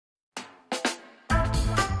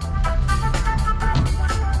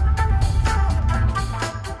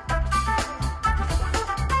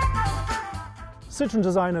Citroën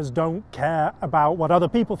designers don't care about what other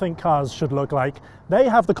people think cars should look like. They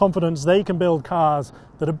have the confidence they can build cars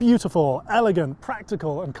that are beautiful, elegant,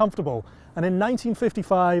 practical and comfortable. And in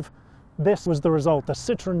 1955, this was the result, the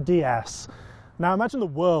Citroën DS. Now imagine the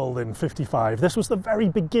world in 55. This was the very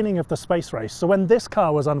beginning of the space race. So when this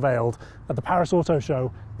car was unveiled at the Paris Auto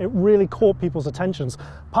Show, it really caught people's attentions,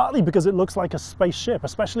 partly because it looks like a spaceship,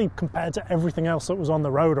 especially compared to everything else that was on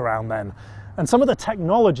the road around then. And some of the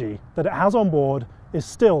technology that it has on board is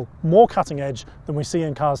still more cutting edge than we see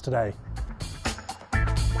in cars today.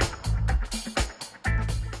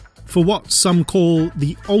 For what some call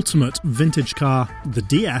the ultimate vintage car, the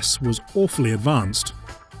DS was awfully advanced.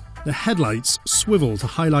 The headlights swivel to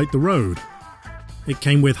highlight the road. It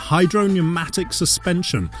came with hydropneumatic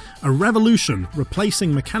suspension, a revolution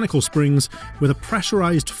replacing mechanical springs with a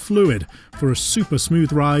pressurized fluid for a super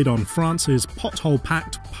smooth ride on France's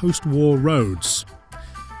pothole-packed post-war roads.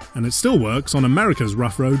 And it still works on America's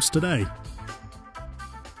rough roads today.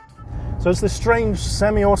 So it's this strange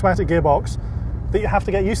semi-automatic gearbox that you have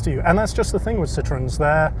to get used to, and that's just the thing with Citroëns.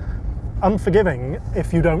 They're unforgiving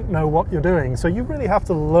if you don't know what you're doing, so you really have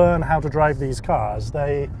to learn how to drive these cars.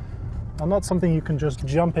 They are not something you can just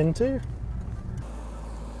jump into.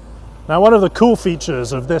 Now, one of the cool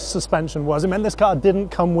features of this suspension was it meant this car didn't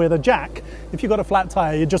come with a jack. If you've got a flat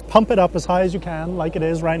tire, you just pump it up as high as you can, like it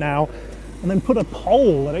is right now, and then put a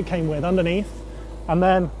pole that it came with underneath, and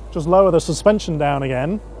then just lower the suspension down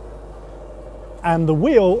again, and the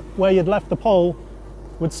wheel where you'd left the pole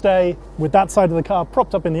would stay with that side of the car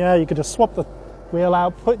propped up in the air. You could just swap the wheel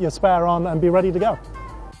out, put your spare on and be ready to go.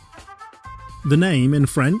 The name in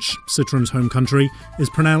French, Citroën's home country,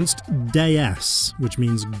 is pronounced DS, which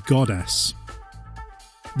means goddess.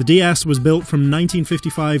 The DS was built from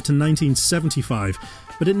 1955 to 1975,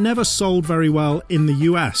 but it never sold very well in the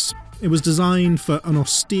US. It was designed for an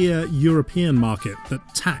austere European market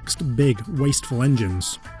that taxed big, wasteful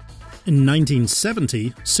engines. In 1970,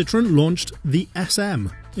 Citroën launched the SM.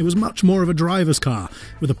 It was much more of a driver's car,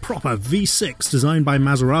 with a proper V6 designed by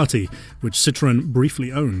Maserati, which Citroën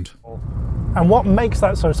briefly owned. And what makes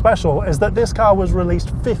that so special is that this car was released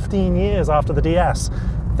 15 years after the DS.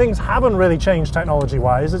 Things haven't really changed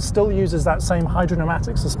technology-wise. It still uses that same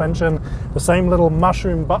hydropneumatic suspension, the same little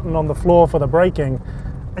mushroom button on the floor for the braking,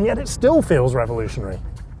 and yet it still feels revolutionary.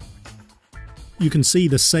 You can see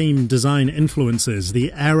the same design influences, the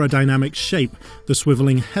aerodynamic shape, the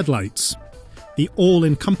swiveling headlights, the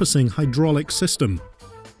all-encompassing hydraulic system.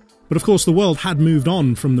 But of course the world had moved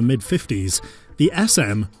on from the mid-50s. The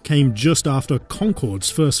SM came just after Concorde's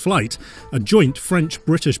first flight, a joint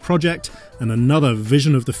French-British project and another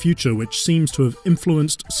vision of the future which seems to have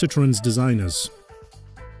influenced Citroën's designers.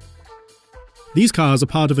 These cars are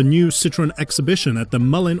part of a new Citroën exhibition at the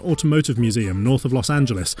Mullin Automotive Museum north of Los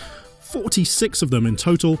Angeles. 46 of them in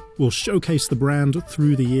total will showcase the brand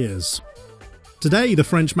through the years. Today, the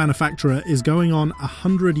French manufacturer is going on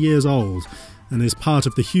 100 years old and is part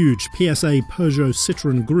of the huge PSA Peugeot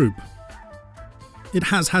Citroën group. It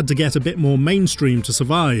has had to get a bit more mainstream to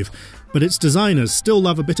survive, but its designers still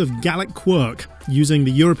love a bit of Gallic quirk, using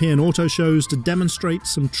the European auto shows to demonstrate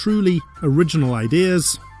some truly original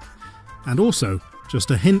ideas, and also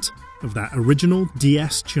just a hint of that original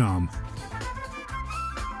DS charm.